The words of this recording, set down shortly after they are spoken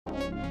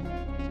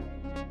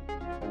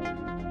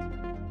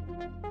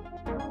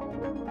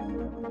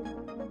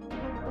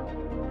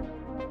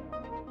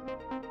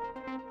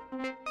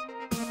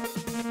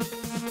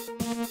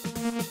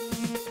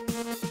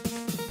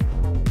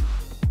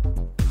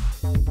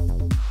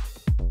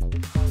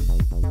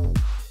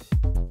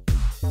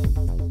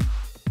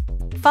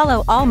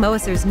Follow all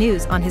Moessieurs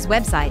news on his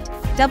website,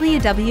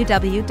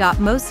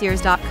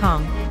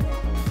 www.moessieurs.com.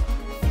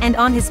 And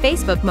on his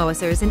Facebook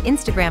Moessieurs and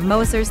Instagram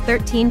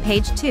Moessieurs13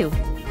 page 2.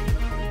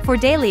 For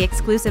daily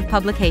exclusive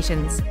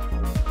publications.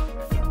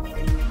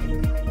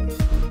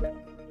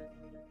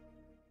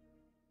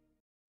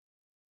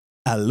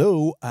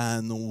 Hello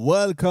and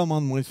welcome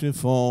on Moessieurs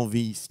for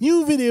this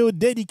new video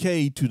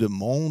dedicated to the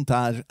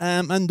Montage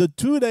M, and the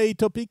today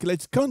topic,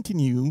 let's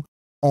continue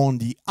on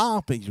the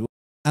Arpeggio,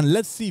 and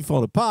let's see for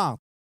the part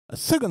a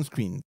second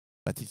screen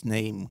that is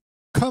named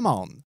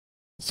Common.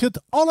 Sit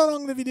all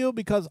along the video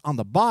because on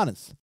the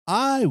bonus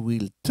I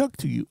will talk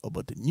to you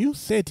about the new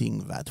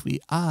setting that we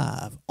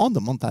have on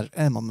the Montage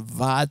M on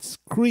that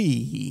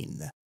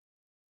screen.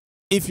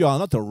 If you are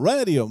not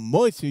already a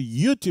Moessieurs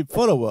YouTube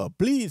follower,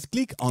 please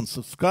click on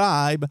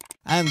subscribe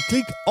and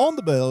click on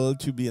the bell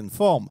to be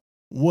informed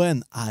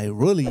when I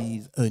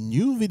release a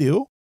new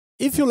video.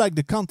 If you like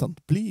the content,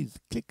 please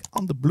click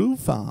on the blue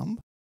thumb.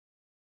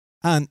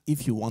 And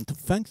if you want to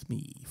thank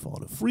me for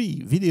the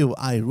free video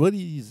I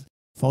release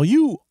for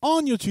you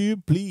on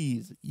YouTube,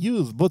 please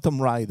use bottom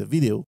right the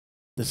video,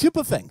 the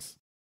super thanks.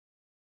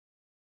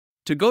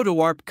 To go to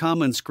Arp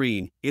Common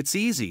screen, it's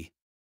easy.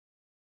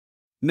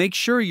 Make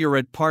sure you're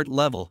at part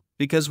level,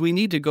 because we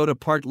need to go to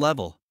part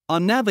level.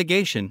 On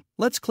navigation,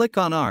 let's click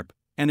on Arp,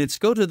 and it's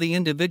go to the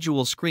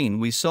individual screen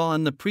we saw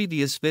in the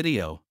previous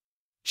video.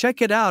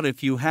 Check it out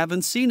if you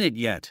haven't seen it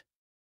yet.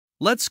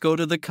 Let's go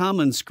to the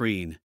Common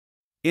screen.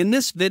 In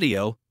this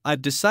video,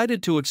 I've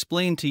decided to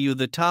explain to you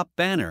the top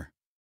banner.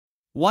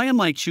 Why am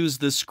I choose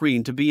this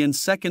screen to be in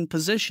second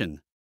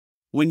position?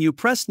 When you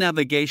press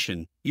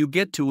navigation, you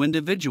get to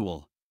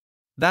individual.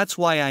 That's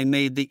why I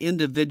made the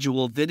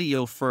individual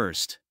video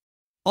first.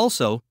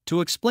 Also,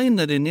 to explain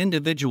that in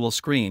individual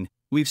screen,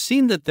 we've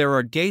seen that there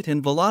are gate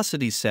and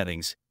velocity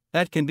settings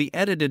that can be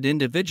edited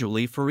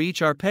individually for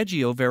each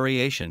arpeggio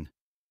variation.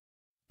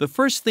 The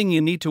first thing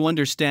you need to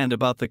understand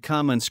about the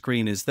Common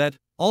screen is that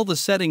all the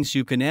settings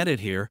you can edit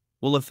here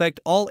will affect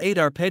all 8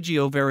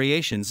 arpeggio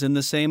variations in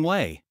the same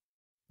way.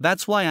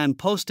 That's why I'm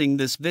posting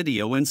this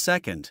video in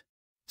second.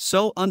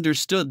 So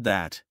understood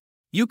that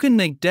you can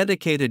make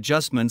dedicated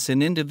adjustments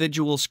in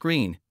individual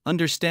screen.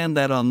 Understand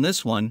that on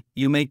this one,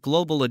 you make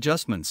global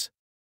adjustments.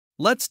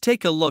 Let's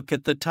take a look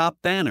at the top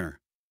banner.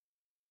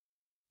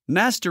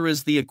 Master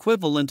is the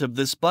equivalent of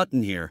this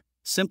button here,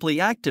 simply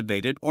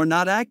activate it or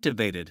not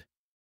activate it.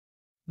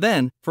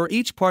 Then, for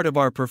each part of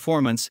our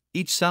performance,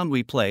 each sound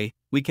we play,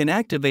 we can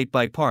activate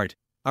by part,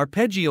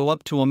 arpeggio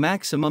up to a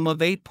maximum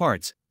of 8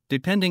 parts,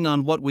 depending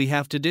on what we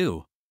have to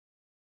do.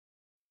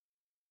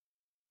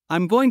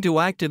 I'm going to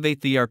activate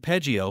the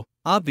arpeggio,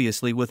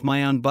 obviously with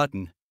my on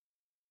button.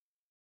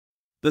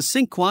 The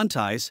sync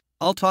quantize,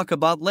 I'll talk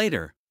about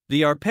later.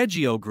 The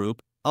Arpeggio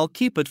Group, I'll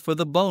keep it for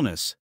the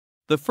bonus.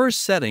 The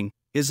first setting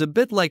is a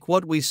bit like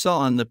what we saw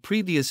on the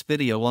previous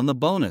video on the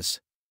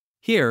bonus.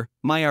 Here,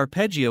 my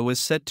arpeggio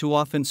is set to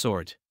off and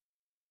sort.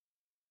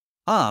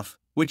 Off,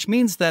 which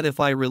means that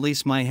if I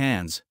release my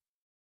hands,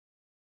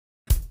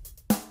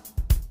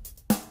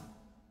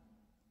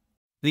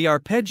 the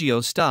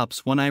arpeggio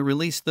stops when I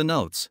release the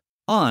notes.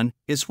 On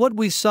is what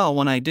we saw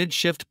when I did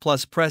Shift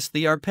plus press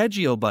the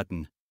arpeggio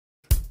button.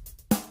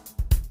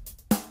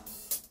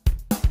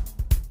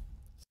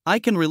 I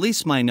can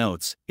release my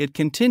notes, it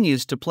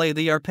continues to play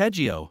the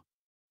arpeggio.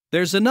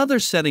 There's another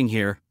setting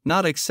here,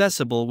 not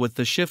accessible with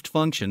the shift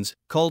functions,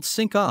 called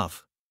sync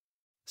off.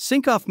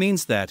 Sync off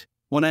means that,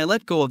 when I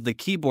let go of the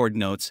keyboard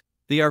notes,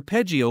 the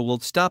arpeggio will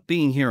stop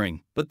being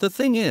hearing, but the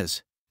thing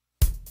is,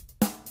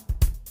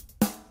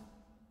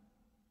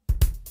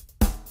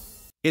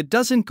 it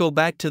doesn't go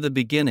back to the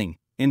beginning.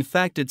 In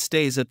fact, it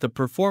stays at the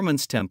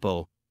performance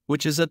tempo,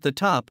 which is at the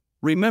top.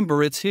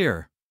 Remember, it's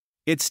here.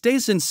 It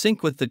stays in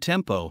sync with the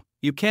tempo.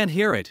 You can't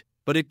hear it,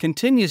 but it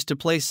continues to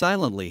play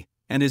silently,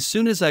 and as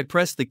soon as I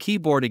press the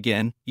keyboard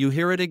again, you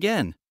hear it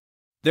again.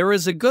 There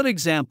is a good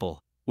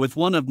example with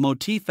one of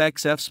Motif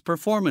XF's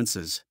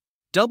performances,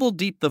 Double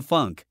Deep the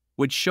Funk,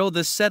 which show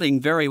this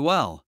setting very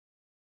well.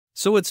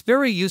 So it's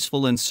very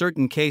useful in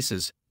certain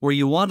cases where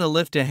you want to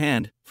lift a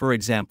hand, for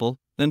example,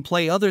 then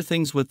play other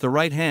things with the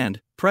right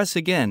hand, press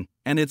again,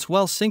 and it's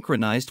well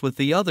synchronized with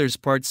the other's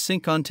parts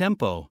sync on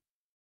tempo.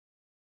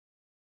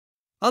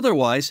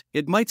 Otherwise,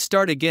 it might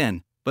start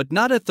again, but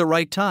not at the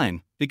right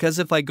time, because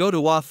if I go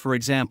to off, for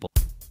example,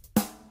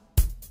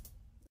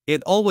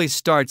 it always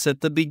starts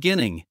at the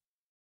beginning.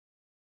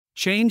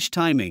 Change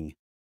timing.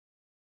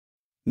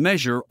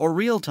 Measure or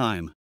real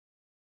time.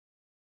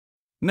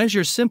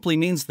 Measure simply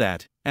means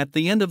that, at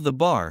the end of the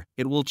bar,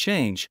 it will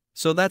change,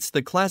 so that's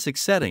the classic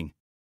setting.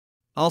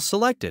 I'll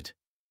select it.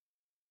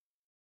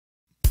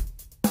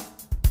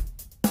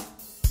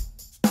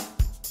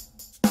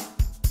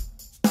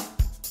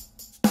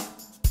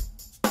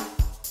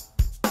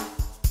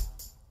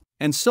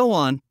 And so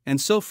on, and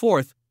so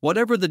forth.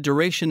 Whatever the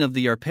duration of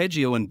the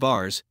arpeggio in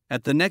bars,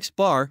 at the next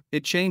bar,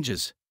 it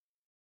changes.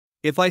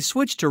 If I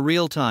switch to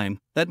real time,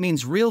 that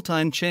means real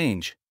time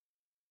change.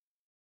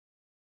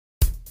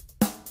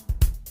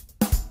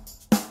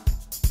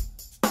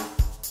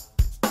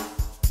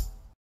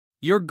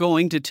 You're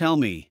going to tell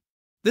me,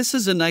 this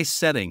is a nice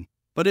setting,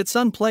 but it's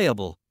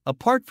unplayable,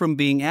 apart from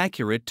being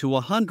accurate to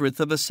 1/100th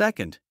of a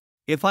second.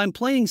 If I'm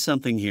playing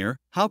something here,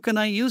 how can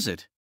I use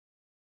it?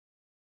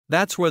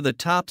 That's where the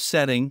top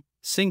setting,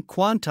 Sync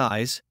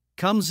Quantize,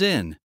 comes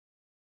in.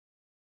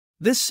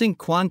 This Sync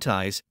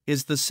Quantize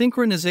is the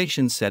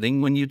synchronization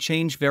setting when you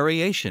change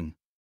variation.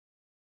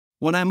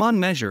 When I'm on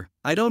measure,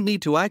 I don't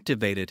need to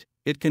activate it,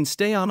 it can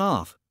stay on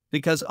off,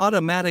 because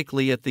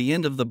automatically at the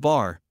end of the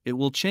bar, it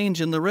will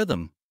change in the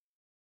rhythm.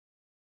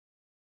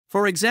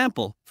 For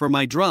example, for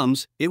my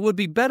drums, it would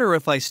be better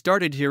if I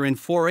started here in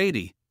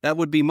 480, that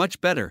would be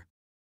much better.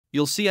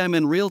 You'll see I'm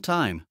in real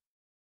time.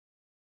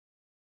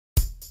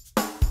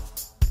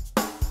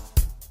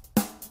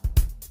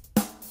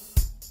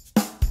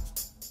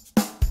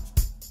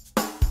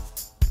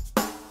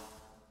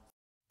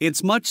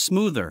 It's much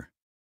smoother.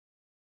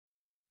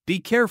 Be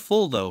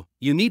careful though,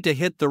 you need to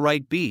hit the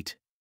right beat.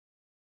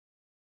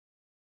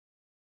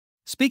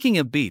 Speaking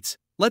of beats,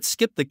 let's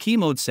skip the key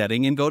mode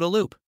setting and go to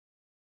loop.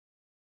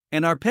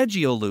 An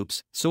arpeggio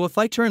loops, so if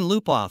I turn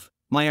loop off,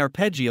 my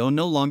arpeggio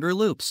no longer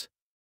loops.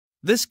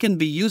 This can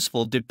be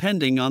useful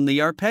depending on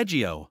the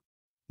arpeggio.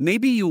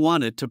 Maybe you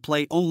want it to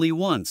play only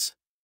once.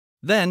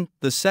 Then,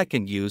 the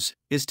second use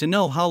is to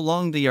know how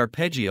long the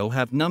arpeggio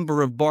have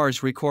number of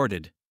bars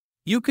recorded.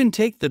 You can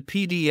take the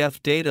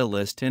PDF data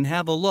list and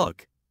have a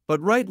look,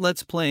 but right,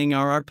 let's playing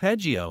our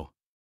arpeggio.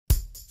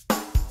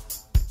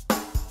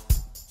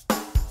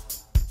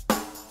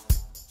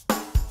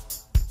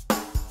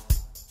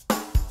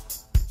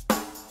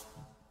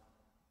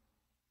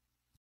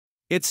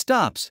 It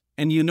stops,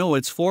 and you know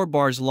it's 4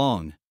 bars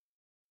long.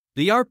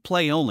 The ARP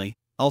play only,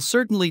 I'll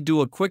certainly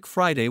do a quick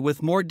Friday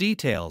with more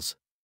details.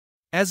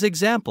 As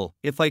example,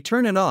 if I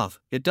turn it off,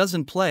 it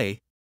doesn't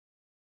play.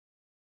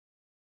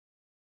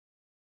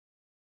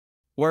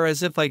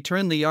 Whereas if I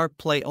turn the ARP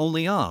play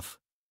only off,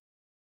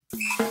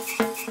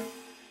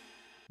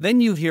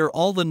 then you hear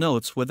all the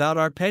notes without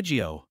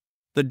arpeggio.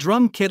 The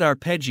drum kit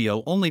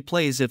arpeggio only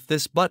plays if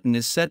this button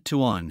is set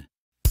to on.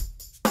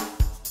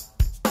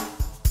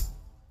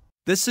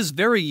 This is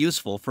very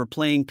useful for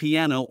playing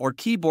piano or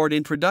keyboard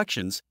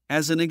introductions,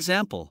 as an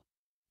example.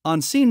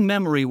 On scene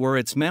memory where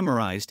it's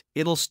memorized,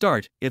 it'll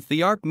start if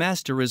the ARP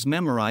master is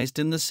memorized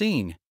in the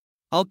scene.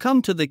 I'll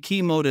come to the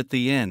key mode at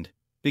the end,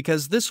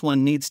 because this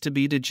one needs to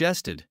be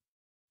digested.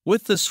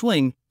 With the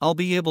swing, I'll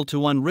be able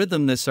to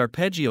unrhythm this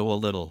arpeggio a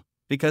little,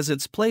 because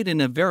it's played in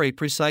a very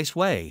precise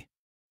way.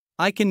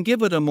 I can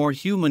give it a more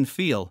human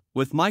feel,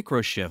 with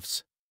micro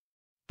shifts.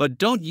 But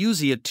don't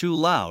use it too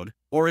loud,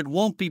 or it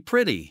won't be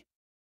pretty.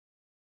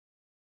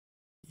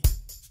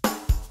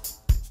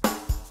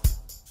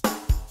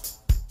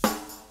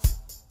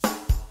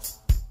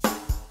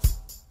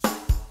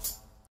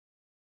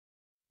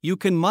 You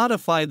can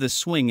modify the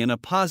swing in a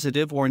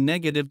positive or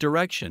negative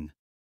direction.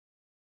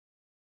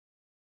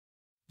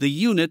 The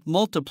unit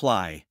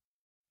multiply.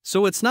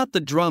 So it's not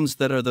the drums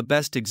that are the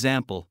best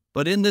example,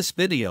 but in this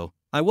video,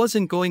 I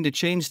wasn't going to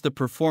change the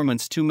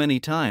performance too many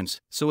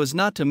times, so as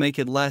not to make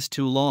it last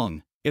too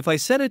long. If I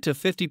set it to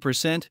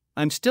 50%,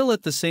 I'm still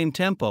at the same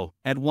tempo,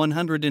 at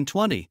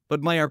 120,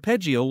 but my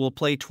arpeggio will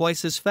play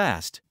twice as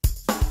fast.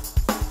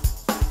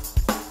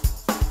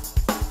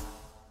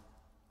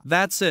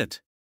 That's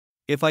it.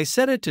 If I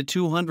set it to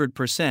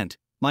 200%,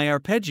 my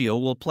arpeggio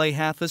will play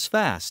half as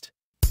fast.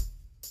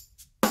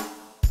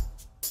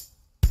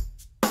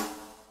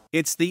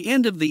 It's the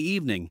end of the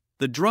evening,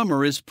 the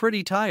drummer is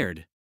pretty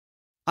tired.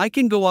 I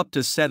can go up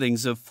to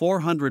settings of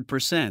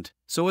 400%,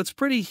 so it's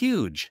pretty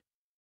huge.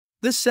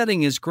 This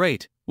setting is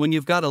great when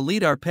you've got a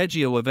lead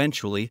arpeggio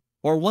eventually,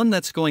 or one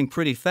that's going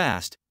pretty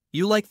fast.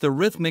 You like the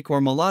rhythmic or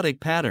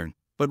melodic pattern,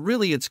 but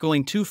really it's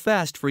going too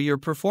fast for your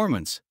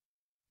performance.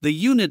 The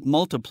unit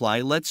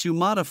multiply lets you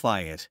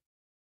modify it.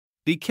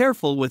 Be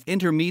careful with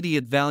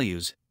intermediate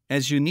values,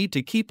 as you need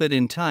to keep it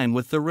in time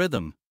with the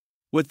rhythm.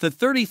 With the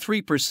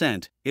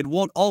 33%, it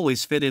won't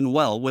always fit in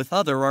well with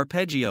other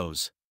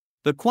arpeggios.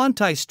 The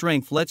quantize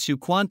strength lets you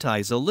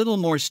quantize a little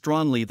more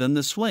strongly than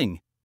the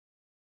swing.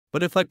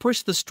 But if I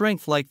push the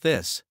strength like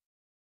this,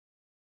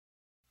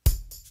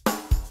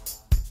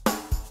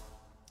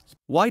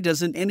 why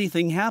doesn't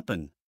anything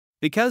happen?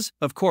 Because,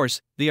 of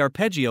course, the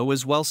arpeggio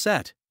is well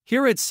set.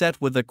 Here it's set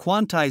with a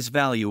quantize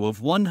value of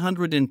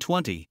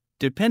 120,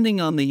 depending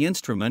on the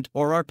instrument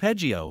or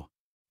arpeggio.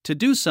 To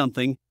do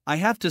something, I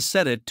have to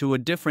set it to a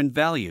different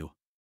value.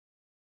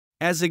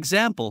 As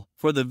example,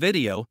 for the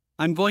video,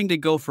 I'm going to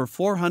go for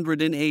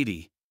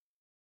 480.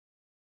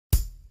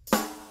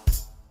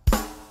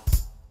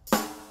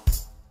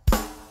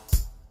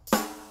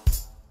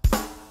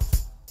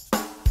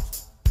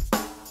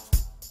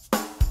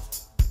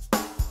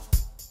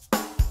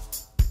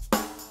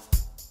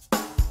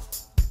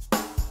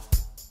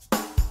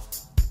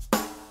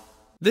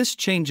 This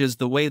changes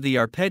the way the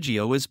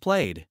arpeggio is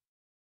played.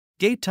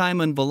 Gate time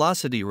and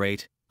velocity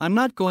rate. I'm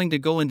not going to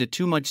go into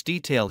too much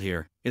detail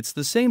here, it's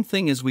the same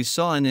thing as we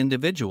saw in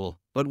individual,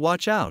 but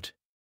watch out.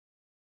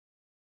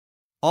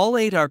 All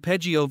 8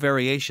 arpeggio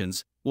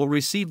variations will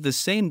receive the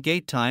same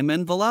gate time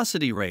and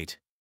velocity rate.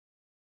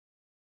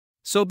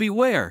 So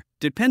beware,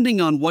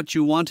 depending on what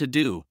you want to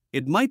do,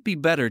 it might be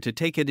better to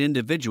take it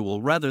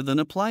individual rather than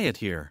apply it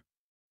here.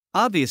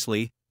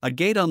 Obviously, a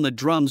gate on the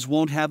drums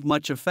won't have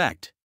much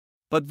effect.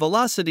 But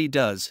velocity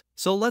does,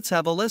 so let's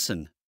have a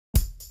listen.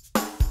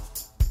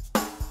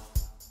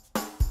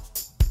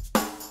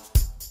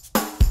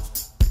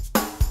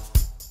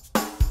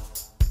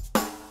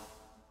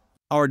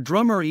 Our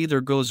drummer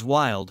either goes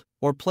wild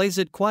or plays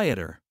it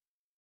quieter.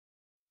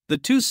 The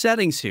 2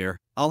 settings here,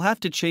 I'll have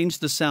to change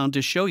the sound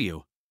to show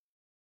you.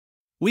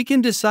 We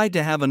can decide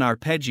to have an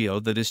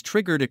arpeggio that is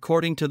triggered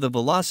according to the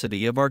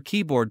velocity of our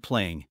keyboard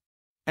playing.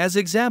 As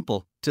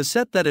example, to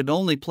set that it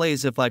only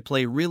plays if I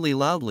play really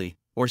loudly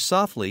or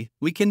softly,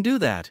 we can do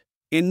that.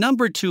 In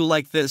number 2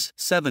 like this,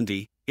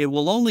 70, it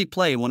will only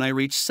play when I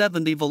reach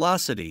 70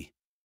 velocity.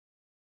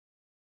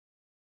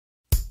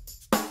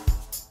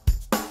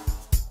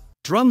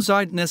 Drums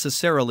aren't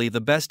necessarily the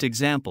best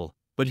example,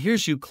 but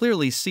here's you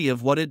clearly see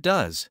of what it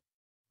does.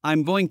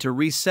 I'm going to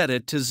reset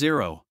it to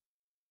 0.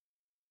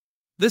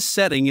 This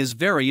setting is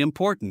very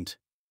important.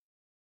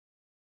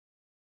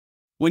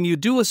 When you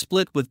do a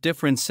split with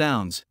different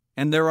sounds,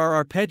 and there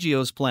are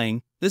arpeggios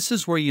playing, this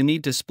is where you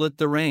need to split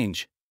the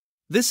range.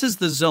 This is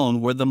the zone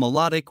where the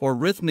melodic or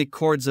rhythmic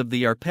chords of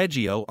the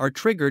arpeggio are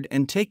triggered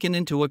and taken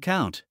into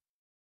account.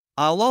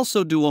 I'll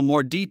also do a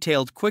more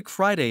detailed Quick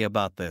Friday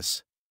about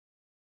this.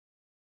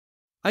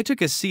 I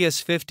took a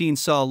CS15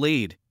 saw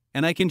lead,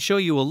 and I can show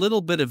you a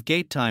little bit of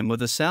gate time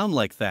with a sound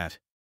like that.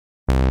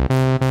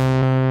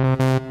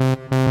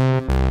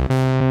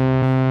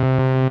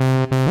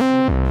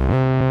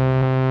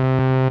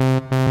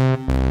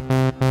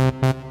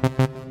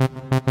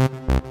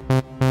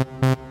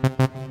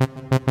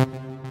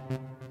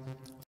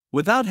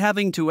 Without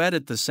having to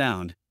edit the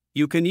sound,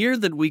 you can hear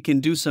that we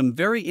can do some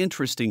very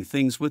interesting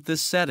things with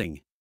this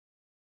setting.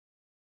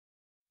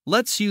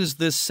 Let's use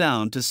this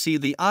sound to see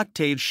the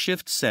octave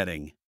shift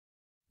setting.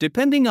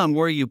 Depending on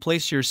where you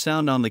place your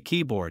sound on the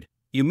keyboard,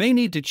 you may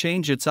need to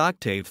change its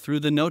octave through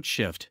the note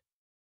shift.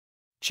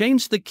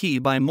 Change the key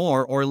by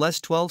more or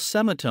less 12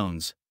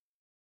 semitones.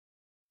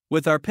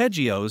 With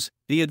arpeggios,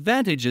 the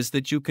advantage is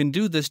that you can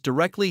do this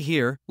directly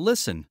here.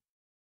 Listen.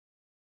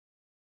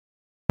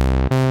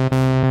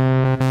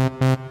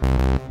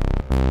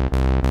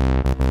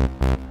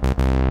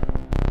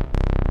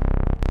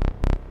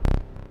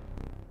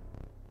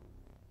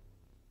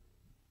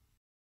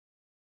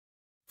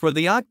 For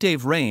the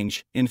octave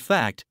range, in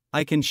fact,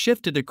 I can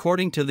shift it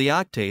according to the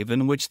octave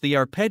in which the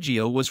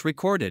arpeggio was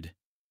recorded.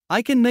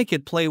 I can make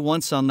it play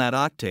once on that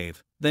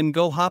octave, then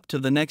go hop to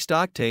the next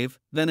octave,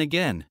 then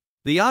again,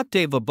 the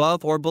octave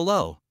above or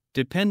below,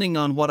 depending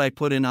on what I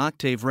put in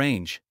octave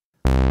range.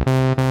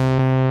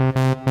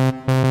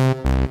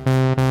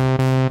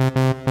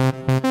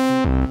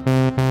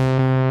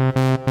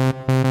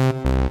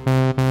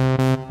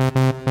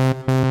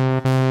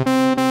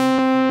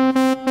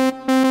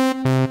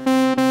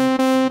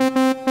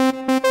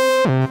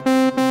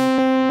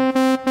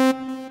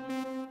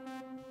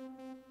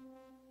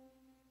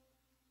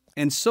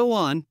 And so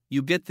on,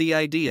 you get the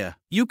idea.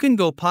 You can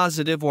go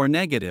positive or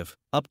negative,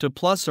 up to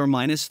plus or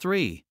minus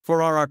 3.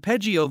 For our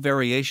arpeggio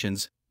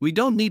variations, we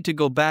don't need to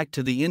go back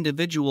to the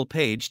individual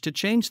page to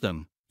change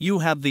them. You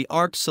have the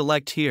ARP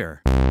select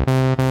here.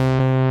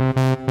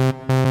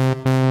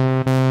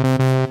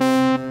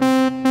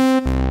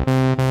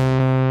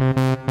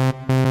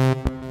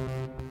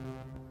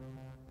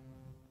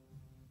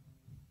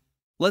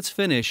 Let's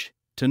finish,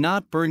 to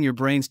not burn your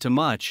brains too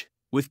much,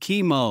 with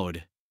key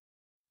mode.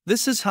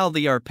 This is how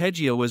the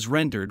arpeggio is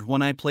rendered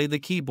when I play the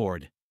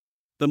keyboard.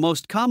 The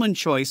most common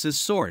choice is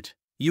sort.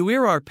 You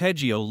hear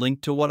arpeggio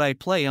linked to what I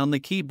play on the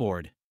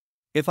keyboard.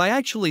 If I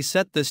actually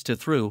set this to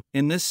through,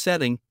 in this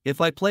setting, if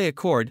I play a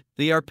chord,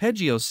 the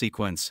arpeggio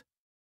sequence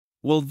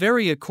will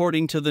vary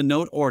according to the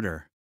note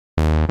order.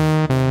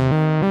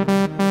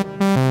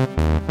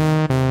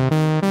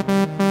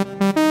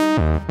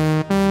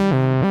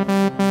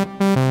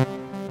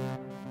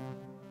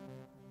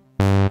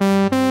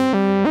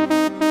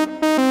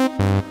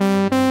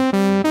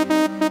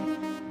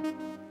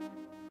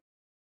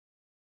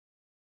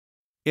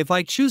 If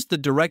I choose the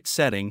direct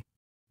setting,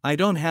 I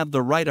don't have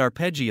the right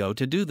arpeggio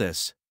to do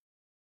this.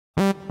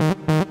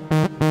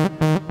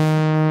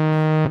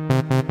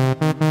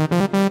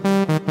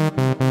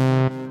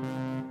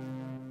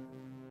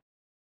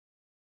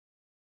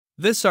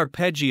 This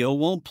arpeggio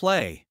won't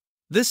play.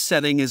 This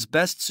setting is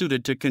best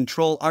suited to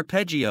control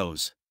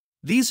arpeggios.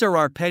 These are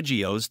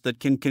arpeggios that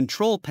can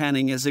control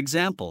panning as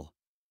example.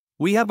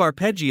 We have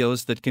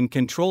arpeggios that can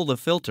control the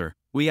filter.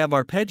 We have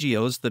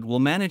arpeggios that will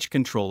manage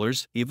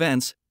controllers,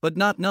 events, but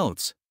not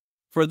notes.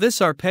 For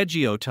this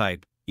arpeggio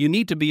type, you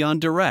need to be on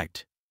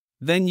direct.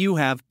 Then you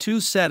have 2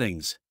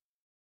 settings.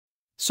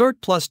 Sort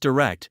plus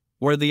direct,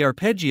 where the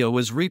arpeggio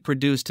is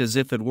reproduced as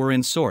if it were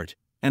in sort,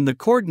 and the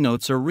chord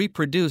notes are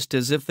reproduced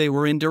as if they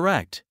were in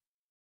direct.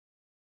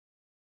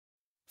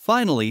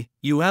 Finally,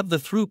 you have the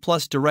through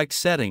plus direct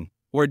setting,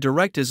 where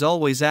direct is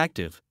always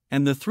active,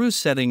 and the through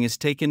setting is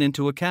taken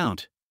into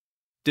account.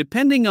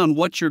 Depending on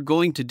what you're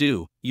going to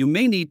do, you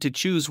may need to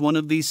choose one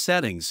of these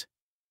settings.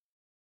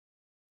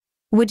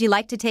 Would you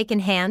like to take in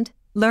hand,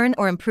 learn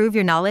or improve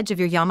your knowledge of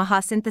your Yamaha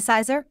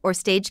synthesizer or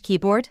stage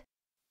keyboard?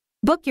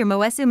 Book your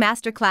Moessieux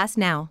Masterclass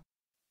now.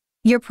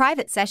 Your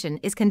private session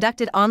is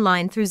conducted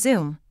online through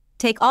Zoom.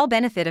 Take all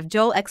benefit of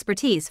Joel's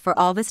expertise for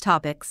all these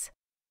topics.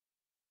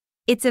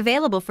 It's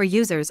available for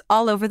users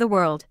all over the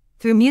world,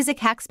 through Music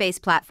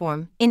Hackspace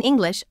platform, in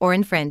English or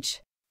in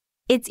French.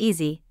 It's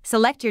easy.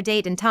 Select your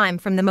date and time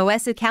from the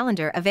Moessieux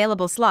calendar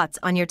available slots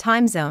on your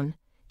time zone.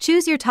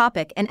 Choose your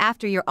topic, and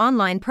after your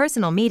online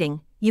personal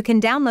meeting, you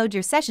can download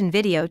your session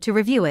video to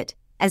review it,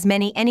 as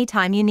many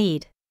anytime you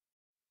need.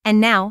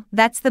 And now,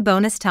 that's the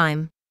bonus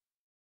time.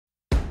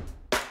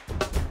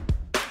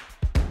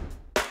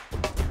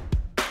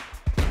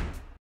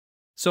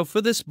 So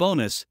for this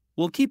bonus,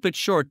 we'll keep it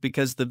short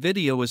because the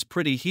video is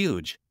pretty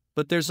huge,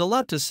 but there's a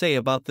lot to say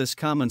about this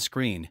common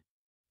screen.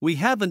 We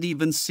haven't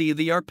even seen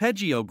the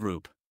arpeggio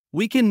group.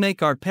 We can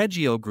make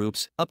arpeggio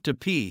groups up to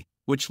P,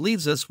 which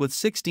leaves us with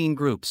 16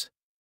 groups.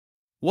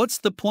 What's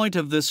the point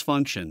of this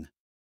function?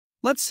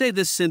 Let's say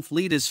this synth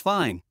lead is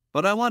fine,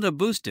 but I want to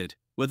boost it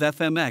with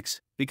FMX,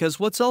 because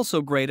what's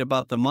also great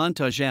about the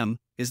Montage M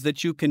is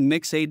that you can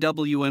mix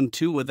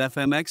AWM2 with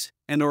FMX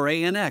and or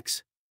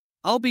ANX.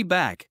 I'll be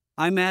back.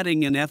 I'm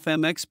adding an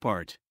FMX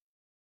part.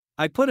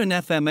 I put an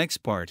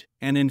FMX part,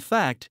 and in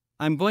fact,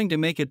 I'm going to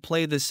make it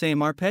play the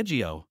same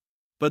arpeggio.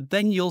 But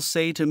then you'll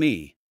say to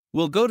me,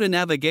 we'll go to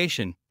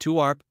navigation, to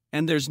ARP,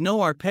 and there's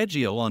no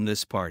arpeggio on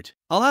this part.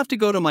 I'll have to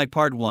go to my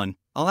part 1,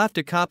 I'll have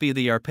to copy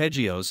the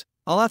arpeggios,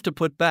 I'll have to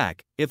put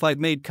back, if I've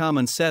made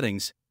common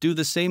settings, do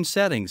the same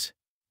settings.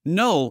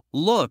 No,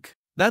 look,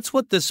 that's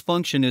what this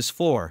function is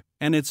for,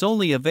 and it's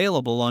only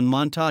available on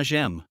Montage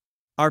M.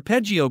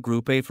 Arpeggio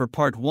Group A for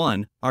part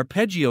 1,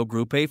 Arpeggio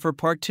Group A for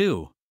part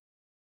 2.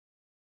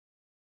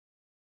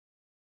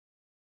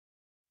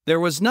 There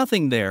was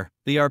nothing there,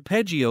 the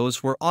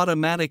arpeggios were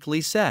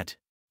automatically set.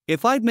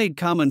 If I'd made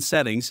common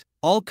settings,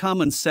 all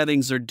common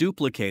settings are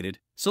duplicated,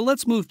 so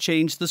let's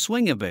change the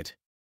swing a bit.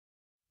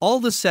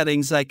 All the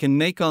settings I can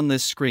make on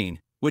this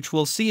screen, which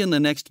we'll see in the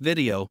next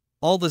video,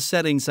 all the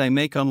settings I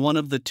make on one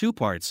of the two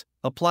parts,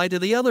 apply to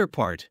the other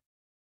part.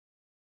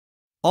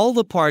 All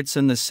the parts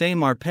in the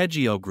same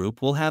arpeggio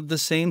group will have the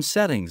same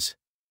settings.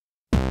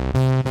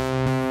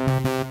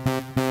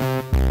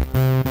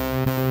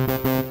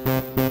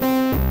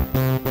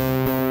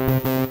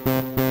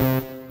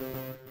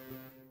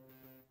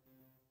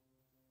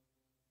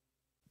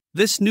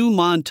 This new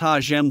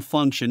Montage M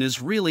function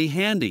is really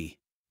handy.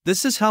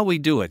 This is how we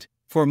do it,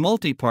 for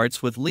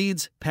multi-parts with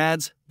leads,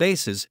 pads,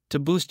 basses, to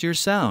boost your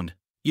sound.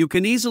 You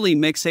can easily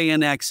mix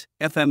ANX,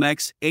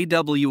 FMX,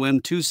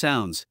 AWM2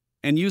 sounds,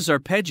 and use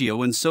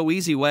arpeggio in so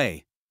easy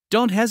way.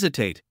 Don't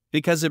hesitate,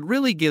 because it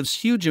really gives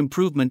huge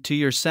improvement to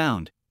your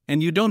sound,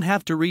 and you don't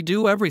have to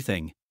redo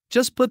everything.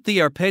 Just put the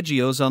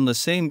arpeggios on the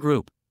same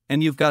group,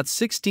 and you've got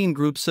 16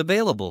 groups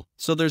available,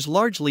 so there's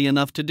largely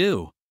enough to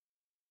do.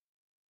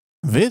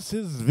 This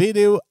is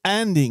video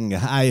ending.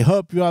 I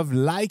hope you have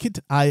liked it.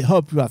 I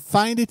hope you have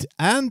find it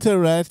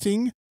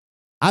interesting.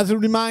 As a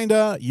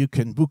reminder, you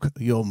can book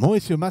your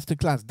Moessieux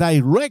Masterclass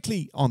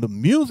directly on the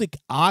Music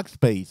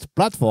Hackspace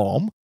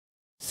platform.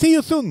 See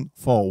you soon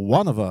for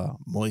one of our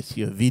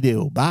Moessieux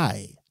video.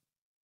 Bye.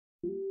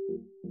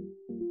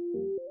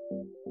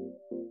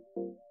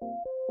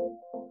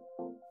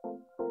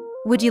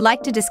 Would you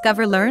like to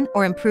discover, learn,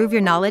 or improve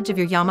your knowledge of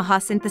your Yamaha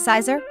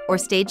synthesizer or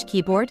stage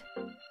keyboard?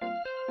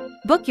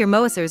 Book your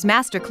Moessieurs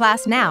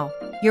Masterclass now.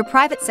 Your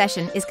private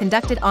session is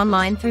conducted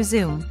online through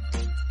Zoom.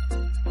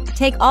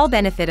 Take all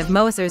benefit of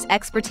Moessieurs'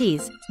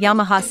 expertise,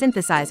 Yamaha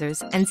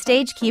synthesizers and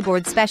stage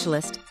keyboard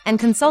specialist and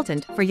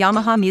consultant for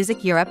Yamaha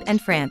Music Europe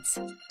and France.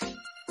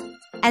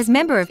 As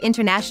member of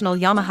International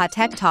Yamaha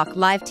Tech Talk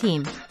live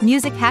team,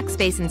 Music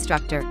Hackspace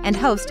instructor and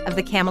host of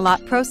the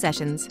Camelot Pro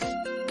sessions,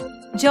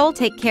 Joel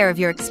take care of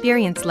your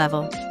experience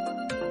level.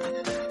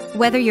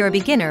 Whether you're a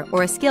beginner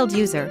or a skilled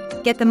user,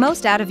 get the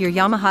most out of your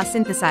Yamaha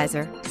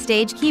synthesizer,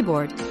 stage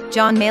keyboard,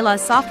 John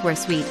Melas software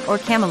suite or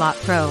Camelot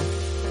Pro.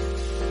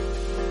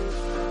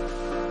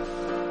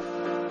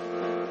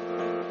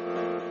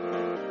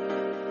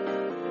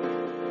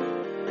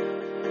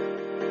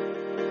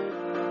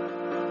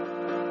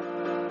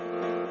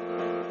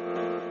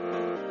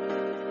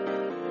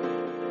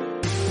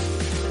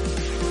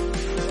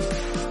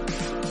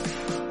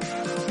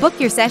 Book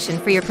your session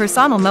for your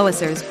personal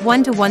Moessieurs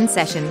one-to-one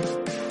session.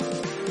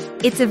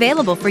 It's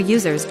available for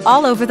users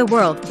all over the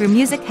world through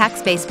Music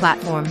Hackspace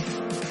platform.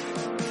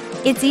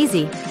 It's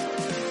easy.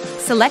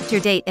 Select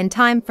your date and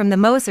time from the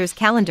Moessieurs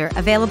calendar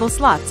available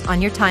slots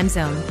on your time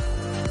zone.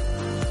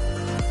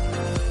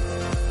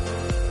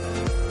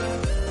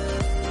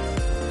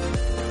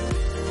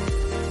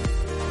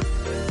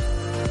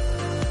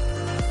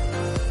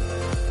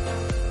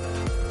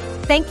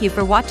 Thank you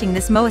for watching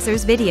this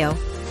Moessieurs video.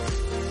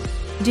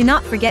 Do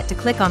not forget to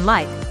click on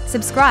like,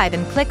 subscribe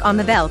and click on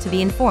the bell to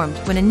be informed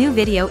when a new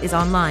video is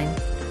online.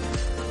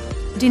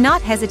 Do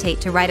not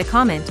hesitate to write a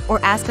comment or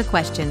ask a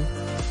question.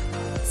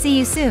 See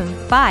you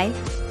soon, bye!